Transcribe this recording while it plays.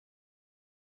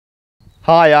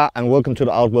Hiya and welcome to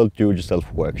the Outwell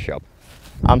Do-It-Yourself workshop.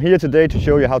 I'm here today to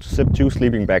show you how to zip two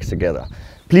sleeping bags together.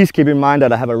 Please keep in mind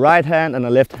that I have a right hand and a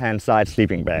left hand side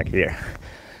sleeping bag here.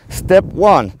 Step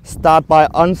 1. Start by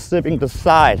unzipping the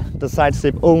side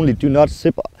zip only. Do not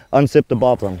unzip the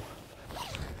bottom.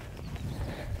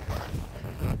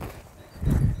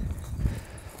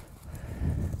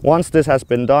 Once this has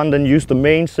been done, then use the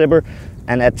main zipper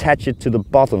and attach it to the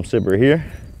bottom zipper here.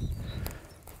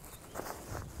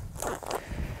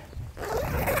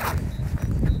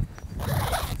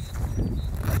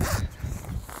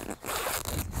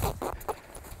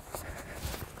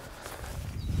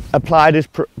 Apply this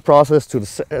process to the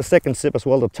second zip as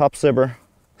well, the top zipper.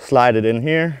 Slide it in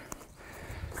here.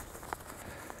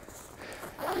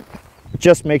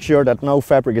 Just make sure that no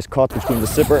fabric is caught between the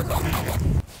zipper.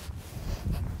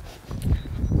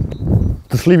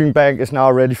 The sleeping bag is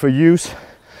now ready for use.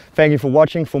 Thank you for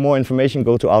watching. For more information,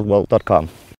 go to outwell.com.